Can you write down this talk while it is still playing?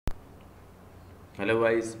Hello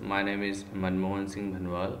guys, my name is Manmohan Singh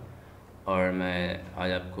Bhanwal. और मैं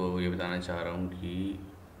आज आपको ये बताना चाह रहा हूँ कि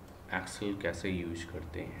एक्सेल कैसे यूज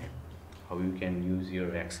करते हैं, how you can use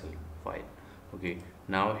your Excel file. Okay,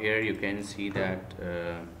 now here you can see that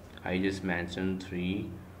I just mentioned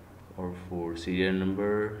 3 or 4 serial number,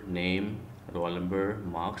 name, roll number,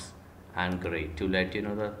 marks and grade to let you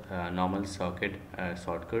know the normal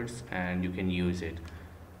shortcuts, and you can use it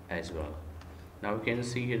as well. Now you can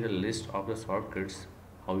see here the list of the shortcuts,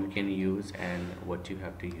 how you can use and what you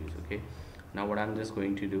have to use. Okay, now what I'm just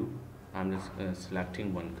going to do, I'm just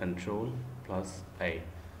selecting one, control plus A.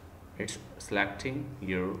 It's selecting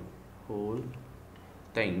your whole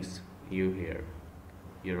things you here,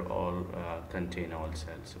 your all contain all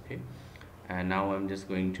cells. Okay, and now I'm just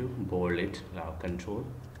going to bold it now, control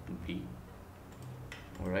B.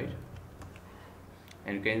 All right,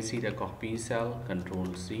 and you can see the copy cell,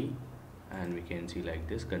 control C, and we can see like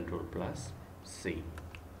this, control plus C.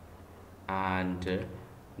 And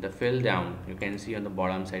the fill down, you can see on the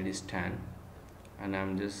bottom side is 10, and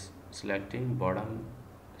I'm just selecting bottom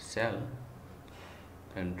cell,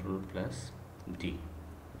 control plus D.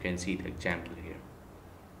 You can see the example here.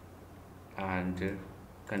 And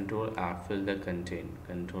control F, fill the contain,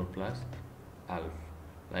 control plus Alf.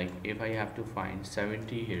 Like if I have to find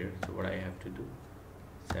 70 here, so what I have to do,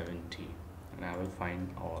 70, and I will find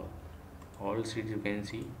all seats. You can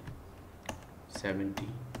see 70,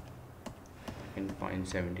 you can find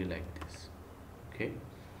 70 like this. Okay,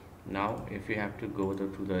 now if you have to go to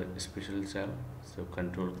the special cell, so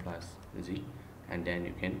control plus Z, and then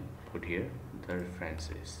you can put here the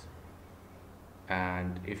references.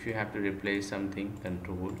 And if you have to replace something,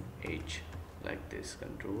 control H, like this,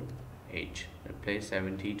 control H, replace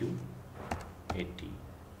 70 to 80,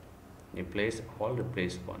 replace all,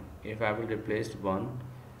 replace 1. If I will replace 1,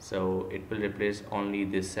 so it will replace only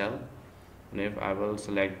this cell, and if I will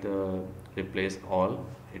select the replace all,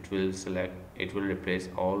 it will replace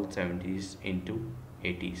all 70s into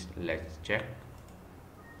 80s. Let's check.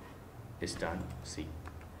 It's done. See.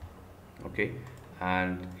 Okay,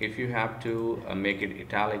 and if you have to make it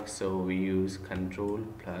italic, so we use control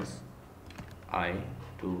plus I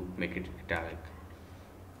to make it italic.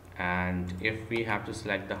 And if we have to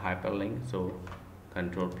select the hyperlink, so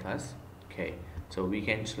control plus K. So we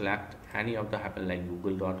can select any of the hyperlink,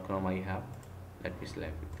 google.com I have. Let me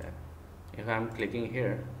select with that. If I'm clicking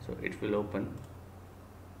here, so it will open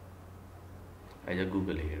as a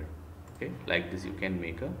Google here. Okay, like this you can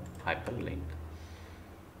make a hyperlink.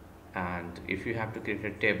 And if you have to create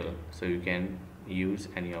a table, so you can use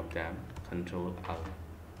any of them, control L.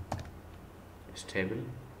 It's table,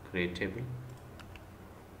 create table,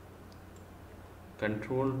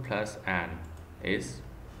 control plus N is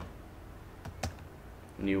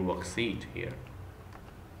new worksheet here,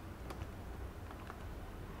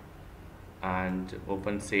 and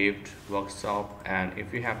open saved workshop. And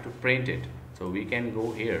if you have to print it, so we can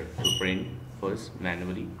go here to print first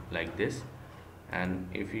manually like this, and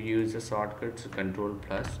if you use the shortcuts control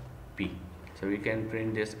plus P, so we can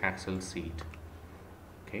print this Excel sheet.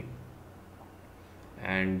 Okay,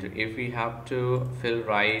 and if we have to fill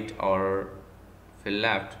right or fill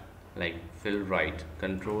left, like fill right,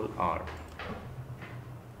 control R.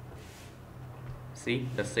 See,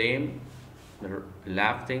 the same, the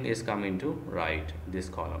left thing is coming to right, this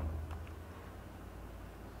column.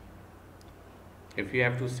 If you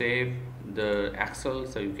have to save the Excel,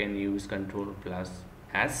 so you can use control plus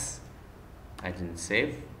S as in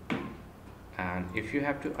save. And if you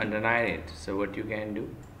have to underline it, so what you can do,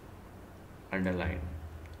 underline,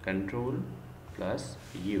 control plus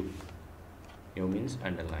U means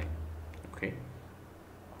underline. Okay,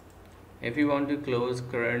 if you want to close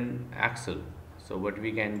current Excel, so what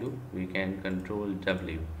we can do, we can control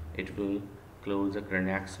W, it will close the current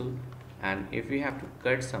Excel. And if we have to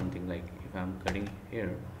cut something, like if I'm cutting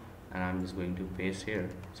here and I'm just going to paste here,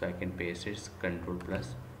 so I can paste it, control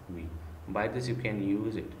plus V. By this you can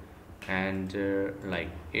use it. And like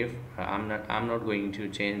if I'm not going to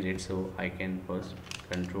change it, so I can first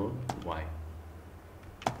control Y,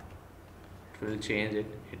 it will change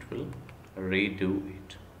it, it will redo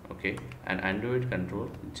it. Okay, and undo it, control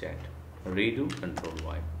Z, redo, control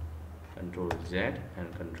Y, control Z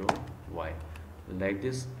and control Y. Like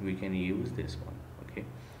this we can use this one. Okay,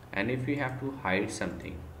 and if we have to hide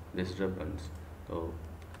something, this ribbons, so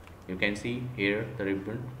you can see here the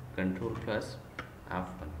ribbon, control plus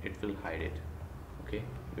F1, it will hide it. Okay,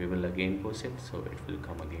 we will again push it, so it will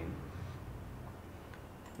come again.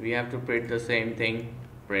 We have to print the same thing,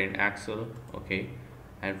 print Excel. Okay,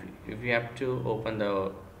 and if we have to open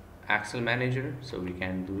the Excel manager, so we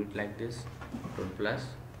can do it like this, control plus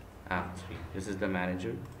F3. This is the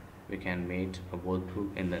manager. We can make a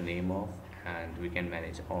workbook in the name of, and we can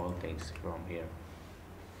manage all things from here.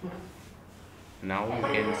 Now you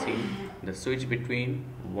can see the switch between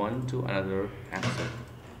one to another axle,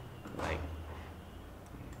 like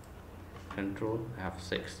control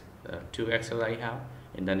F6. The two axle I have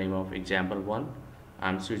in the name of example 1,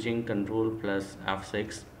 I'm switching control plus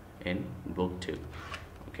F6 in book 2.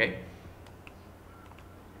 Okay,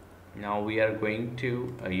 now we are going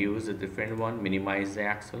to use a different one. Minimize the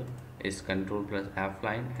axle is control plus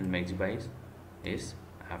F9, and maximize is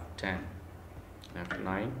F10,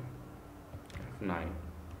 F9, F9,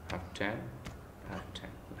 F10, F10.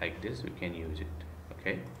 Like this we can use it.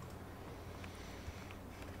 Okay,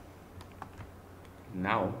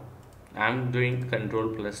 now I'm doing control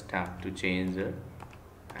plus tab to change the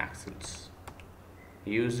axles.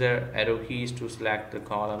 Use the arrow keys to select the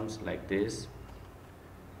columns like this.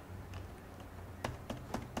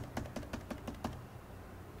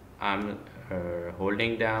 I'm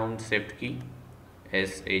holding down shift key,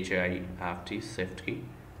 SHIFT, shift key,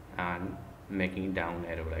 and making down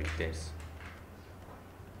arrow like this.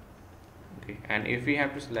 Okay, and if we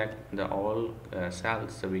have to select the all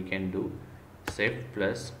cells, so we can do shift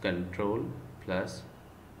plus control plus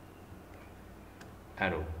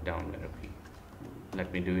arrow, down arrow key.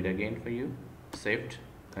 Let me do it again for you. Shift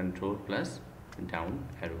control plus down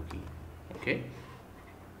arrow key. Okay,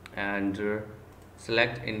 and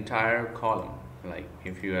select entire column. Like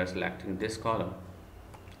if you are selecting this column,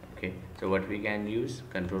 okay, so what we can use,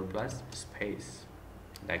 control plus space,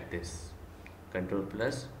 like this, control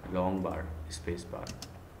plus long bar, space bar.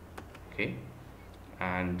 Okay,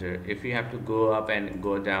 and if you have to go up and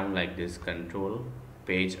go down like this, control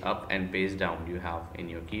page up and page down you have in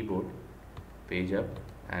your keyboard, page up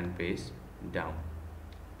and page down,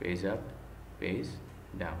 page up, page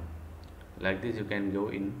down. Like this you can go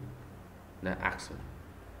in the axle.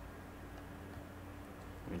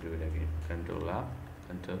 Let me do it again, control up,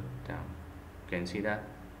 control down. You can see that.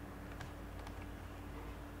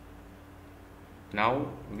 Now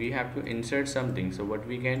we have to insert something, so what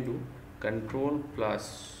we can do, control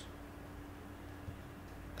plus,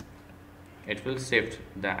 it will shift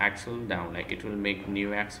the axle down, like it will make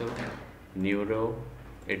new axle, new row,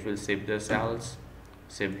 it will shift the cells,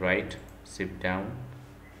 shift right, shift down,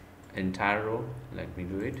 entire row. Let me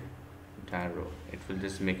do it, entire row. It will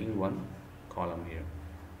just making one column here.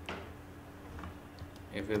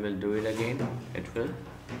 If we will do it again, it will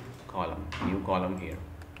column, new column here.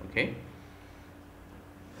 Okay,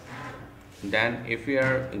 then if we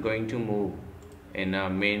are going to move in a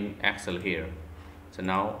main axle here, so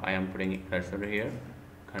now I am putting cursor here,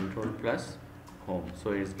 control plus home,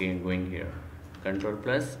 so it's again going here, control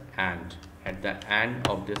plus and at the end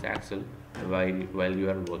of this axle while you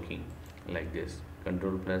are working like this,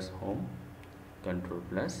 control plus home, control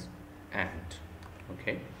plus and.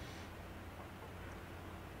 Okay,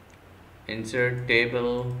 insert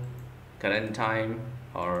table, current time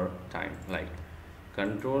or time, like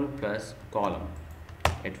control plus column,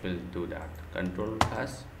 it will do that, control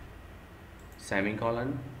plus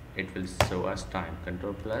semicolon, it will show us time,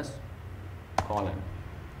 control plus colon,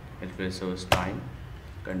 it will show us time,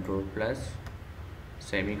 control plus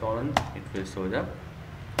semicolon, it will show the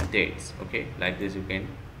dates. Okay, like this you can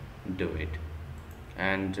do it.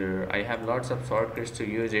 And I have lots of shortcuts to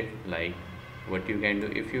use it. Like what you can do,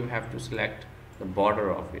 if you have to select the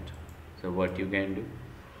border of it, so what you can do,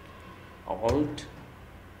 Alt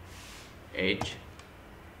H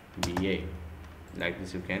B A, like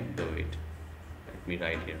this you can do it. Let me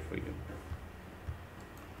write here for you,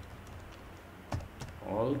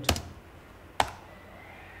 Alt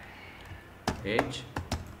H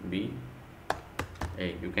B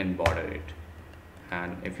A, you can border it.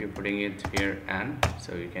 And if you're putting it here, and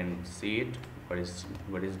so you can see it,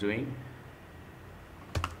 what is doing,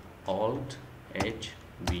 Alt H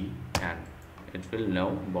B N, it will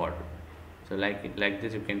know border. So like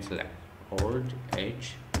this you can select Alt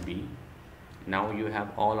H B. Now you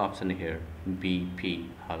have all option here, B P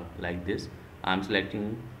all, like this. I'm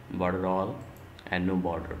selecting border all and no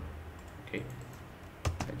border. Okay,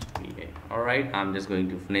 HBA. Alright, I'm just going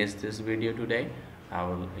to finish this video today.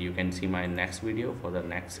 You can see my next video for the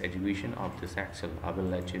next execution of this axle. I will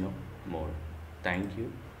let you know more. Thank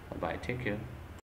you. Bye bye. Take care.